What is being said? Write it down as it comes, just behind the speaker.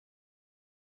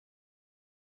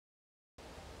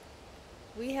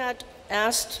We had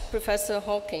asked Professor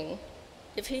Hawking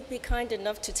if he'd be kind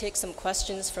enough to take some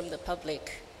questions from the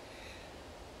public.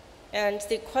 And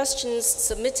the questions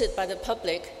submitted by the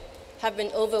public have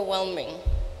been overwhelming.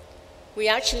 We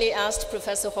actually asked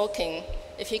Professor Hawking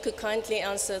if he could kindly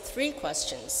answer 3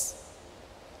 questions.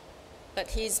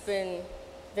 But he's been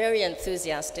very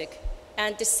enthusiastic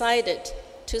and decided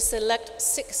to select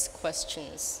 6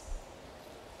 questions.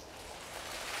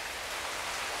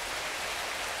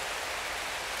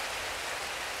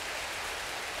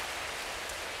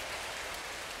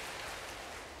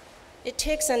 It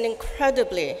takes an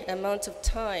incredibly amount of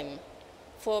time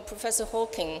for Professor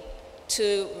Hawking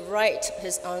to write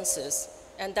his answers,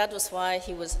 and that was why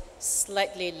he was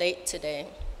slightly late today.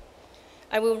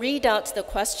 I will read out the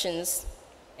questions,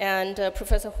 and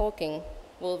Professor Hawking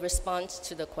will respond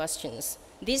to the questions.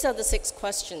 These are the 6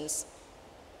 questions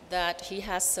that he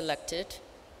has selected.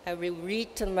 I will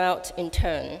read them out in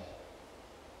turn.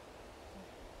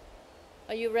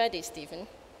 Are you ready, Stephen?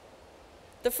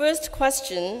 The first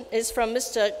question is from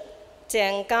Mr.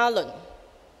 Jiang Gallen.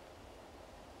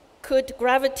 Could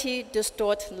gravity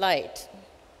distort light?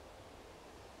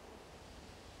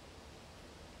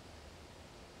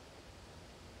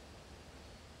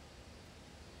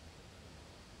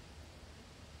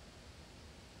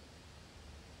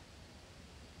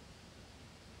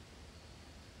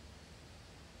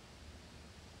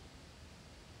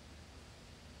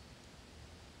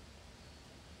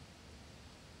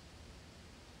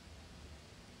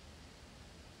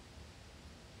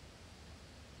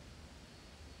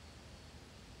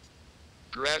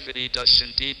 Gravity does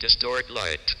indeed distort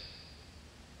light.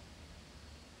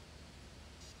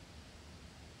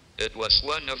 It was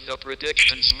one of the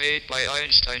predictions made by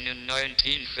Einstein in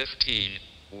 1915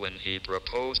 when he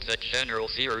proposed the general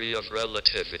theory of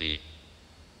relativity.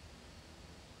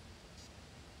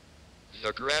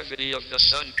 The gravity of the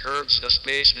sun curves the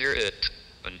space near it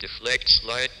and deflects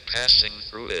light passing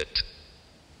through it.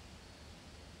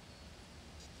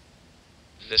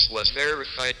 This was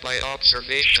verified by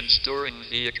observations during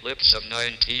the eclipse of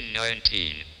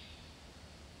 1919.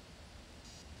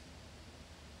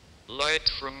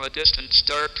 Light from a distant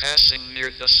star passing near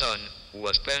the sun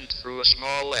was bent through a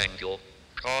small angle,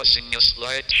 causing a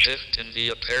slight shift in the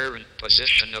apparent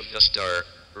position of the star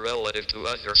relative to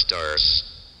other stars.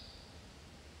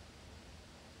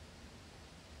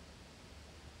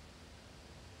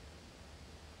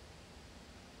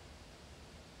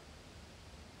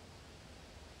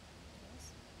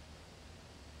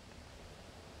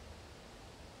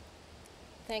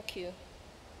 Thank you.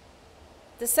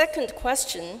 The second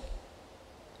question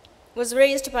was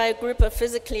raised by a group of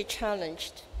physically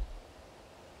challenged.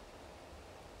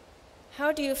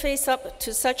 How do you face up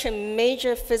to such a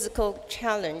major physical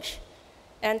challenge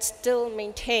and still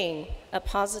maintain a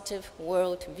positive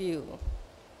worldview?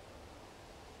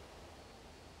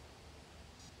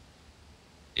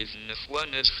 Even if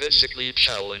one is physically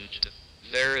challenged,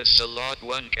 there is a lot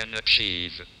one can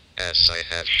achieve, as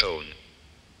I have shown.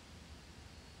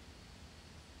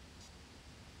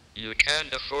 You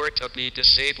can't afford to be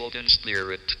disabled in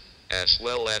spirit, as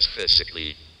well as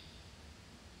physically.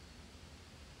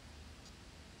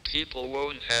 People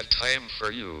won't have time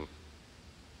for you.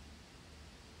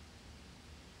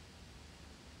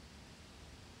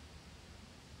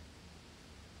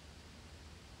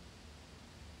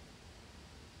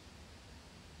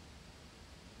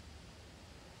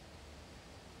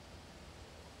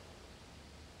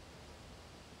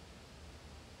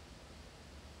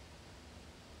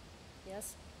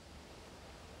 Yes?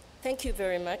 Thank you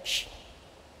very much.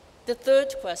 The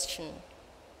third question.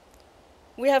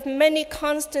 We have many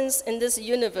constants in this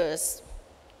universe.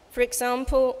 For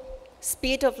example,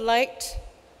 speed of light,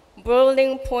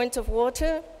 boiling point of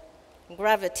water,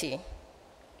 gravity.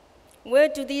 Where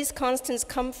do these constants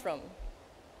come from?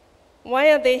 Why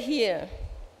are they here?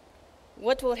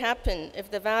 What will happen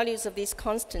if the values of these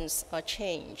constants are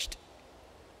changed?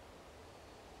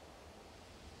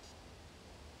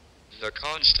 The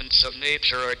constants of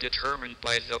nature are determined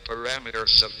by the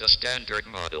parameters of the Standard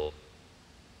Model.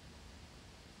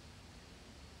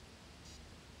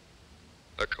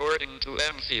 According to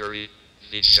M-theory,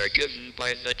 these are given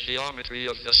by the geometry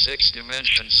of the 6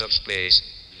 dimensions of space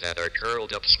that are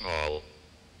curled up small.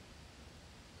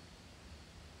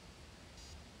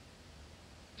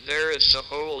 There is a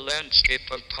whole landscape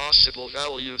of possible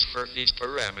values for these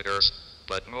parameters,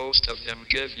 but most of them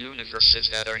give universes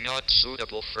that are not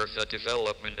suitable for the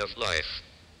development of life.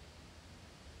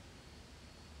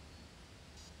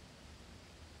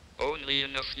 Only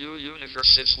in a few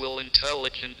universes will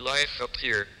intelligent life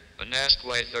appear, and ask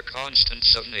why the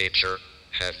constants of nature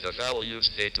have the values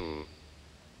they do.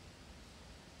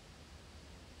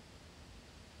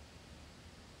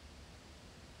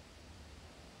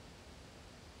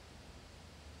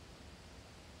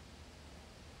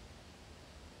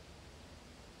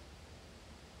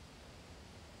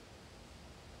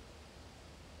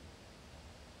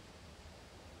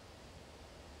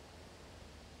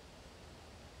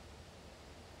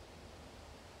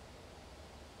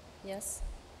 Yes.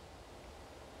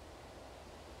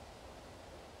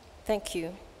 Thank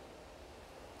you.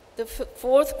 The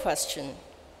fourth question.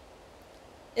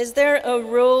 Is there a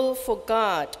role for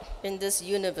God in this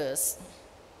universe?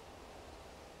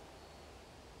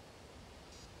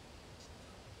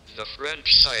 The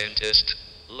French scientist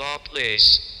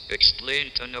Laplace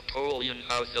explained to Napoleon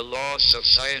how the laws of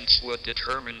science would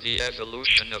determine the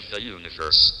evolution of the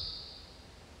universe.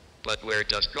 But where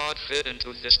does God fit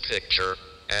into this picture?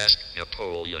 Asked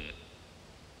Napoleon.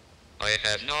 I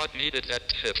have not needed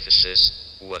that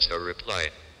hypothesis, was the reply.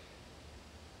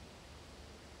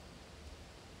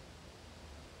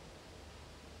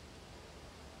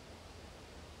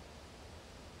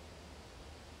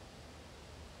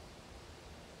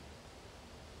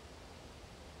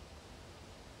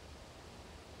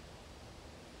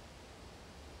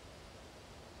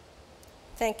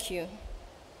 Thank you.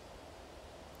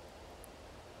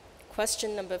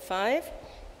 Question number 5.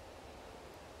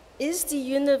 Is the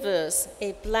universe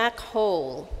a black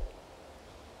hole?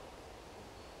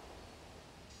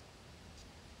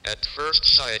 At first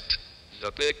sight,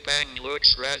 the Big Bang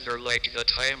looks rather like the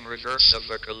time reverse of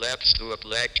a collapse to a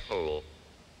black hole.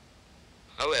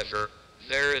 However,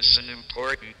 there is an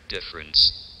important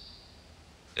difference.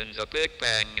 In the Big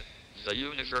Bang, the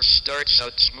universe starts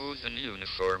out smooth and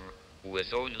uniform,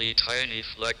 with only tiny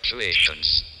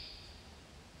fluctuations.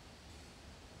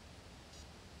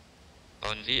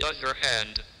 On the other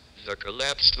hand, the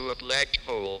collapse to a black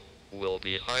hole will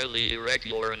be highly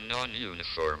irregular and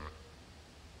non-uniform.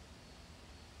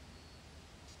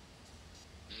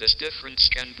 This difference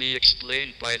can be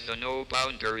explained by the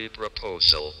no-boundary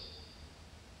proposal.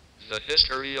 The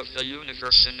history of the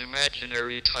universe in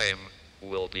imaginary time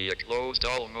will be a closed,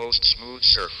 almost smooth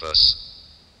surface.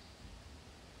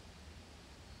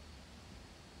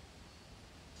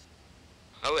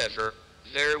 However,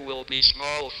 there will be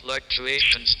small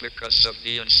fluctuations because of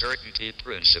the uncertainty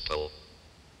principle.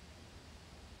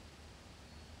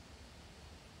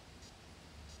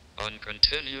 On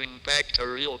continuing back to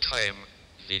real time,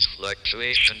 these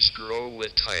fluctuations grow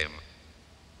with time.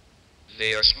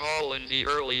 They are small in the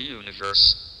early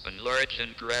universe, and large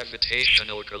in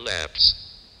gravitational collapse.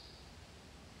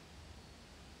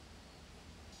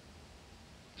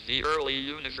 The early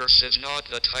universe is not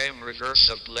the time reverse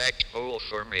of black hole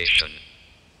formation.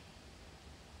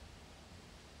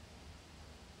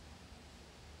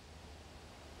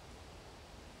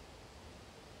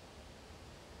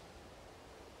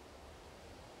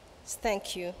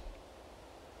 Thank you.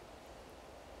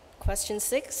 Question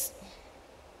 6.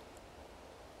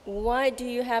 Why do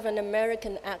you have an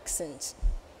American accent?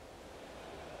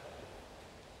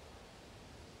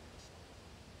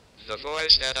 The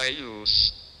voice that I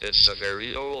use is a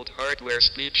very old hardware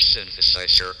speech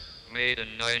synthesizer made in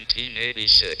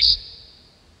 1986.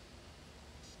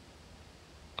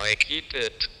 I keep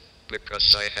it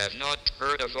because I have not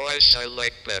heard a voice I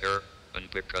like better, and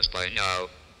because by now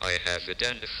I have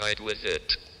identified with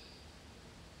it.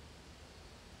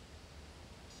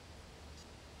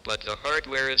 But the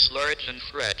hardware is large and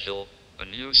fragile,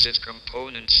 and uses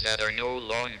components that are no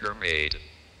longer made.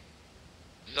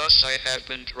 Thus I have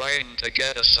been trying to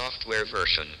get a software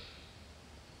version.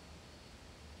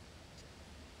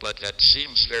 But that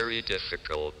seems very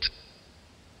difficult.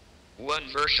 One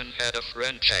version had a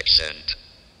French accent.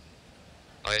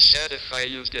 I said if I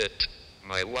used it,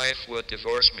 my wife would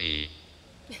divorce me.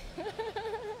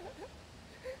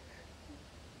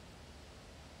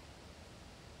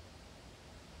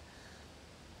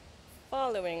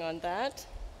 Following on that,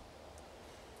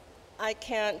 I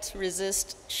can't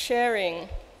resist sharing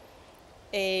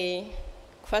a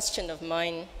question of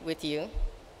mine with you,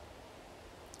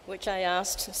 which I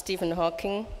asked Stephen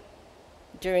Hawking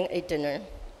during a dinner.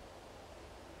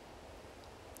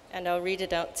 And I'll read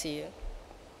it out to you.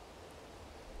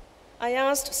 I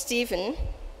asked Stephen,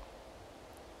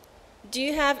 do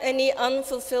you have any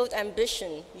unfulfilled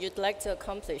ambition you'd like to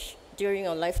accomplish during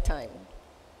your lifetime?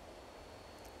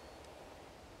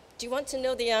 Do you want to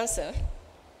know the answer?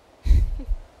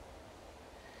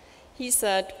 He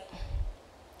said,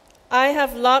 I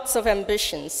have lots of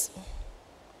ambitions.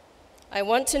 I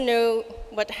want to know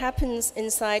what happens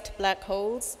inside black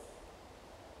holes,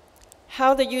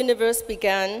 how the universe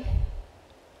began,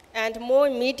 and more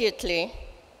immediately,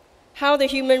 how the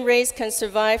human race can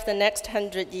survive the next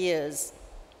 100 years.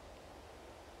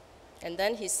 And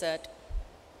then he said,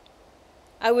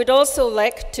 I would also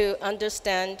like to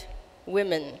understand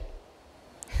women.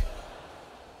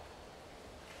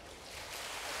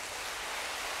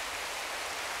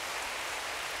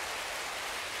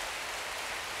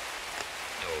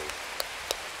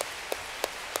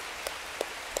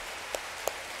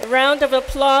 round of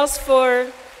applause for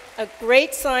a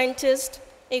great scientist,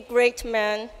 a great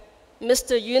man,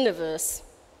 Mr. Universe,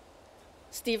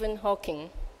 Stephen Hawking.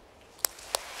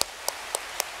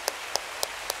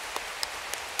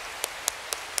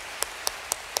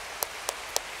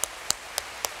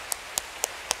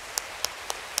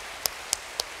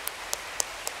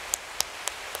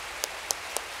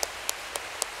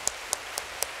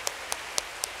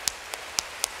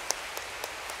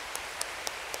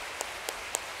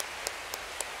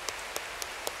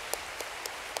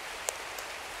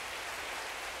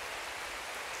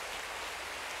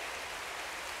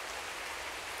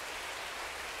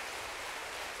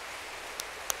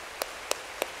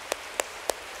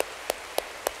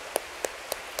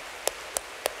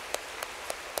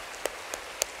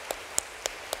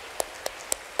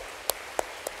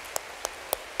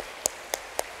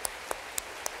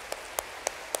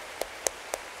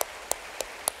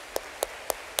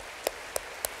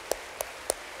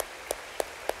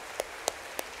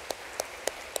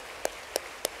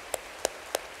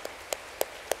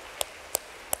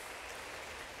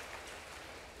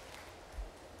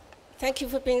 Thank you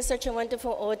for being such a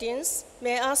wonderful audience.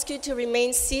 May I ask you to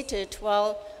remain seated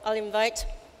while I'll invite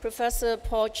Professor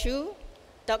Paul Chu,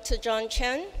 Dr. John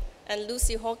Chen, and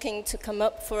Lucy Hawking to come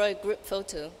up for a group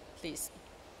photo, please.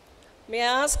 May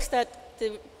I ask that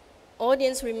the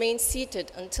audience remain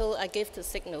seated until I give the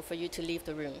signal for you to leave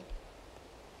the room.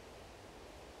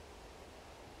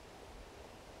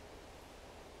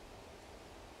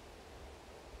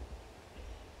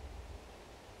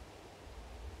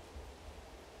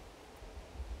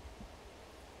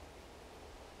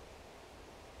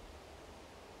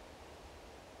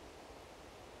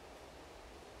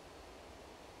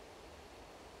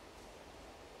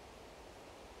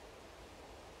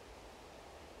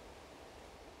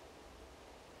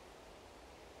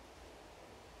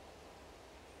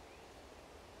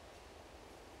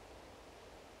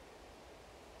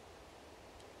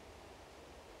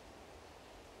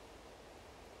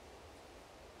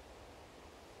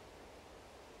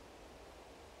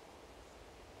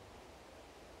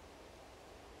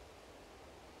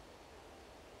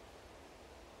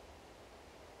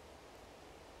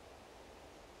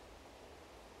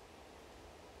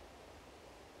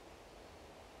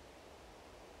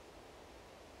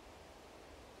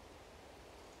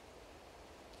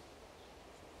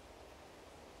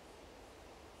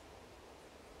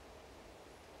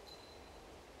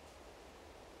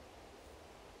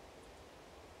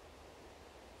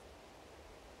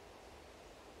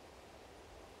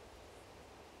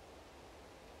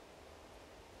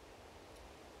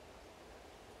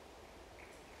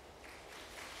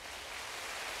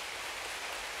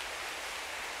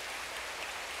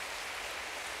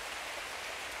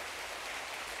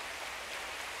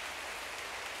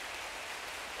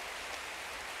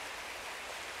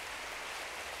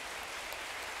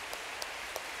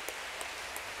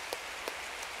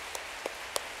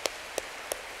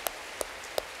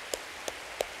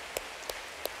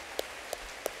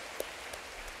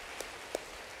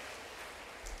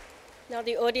 Now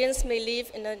the audience may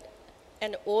leave in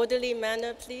an orderly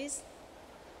manner, please.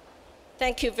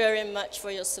 Thank you very much for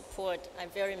your support. I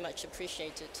very much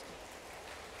appreciate it.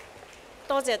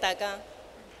 多謝大家。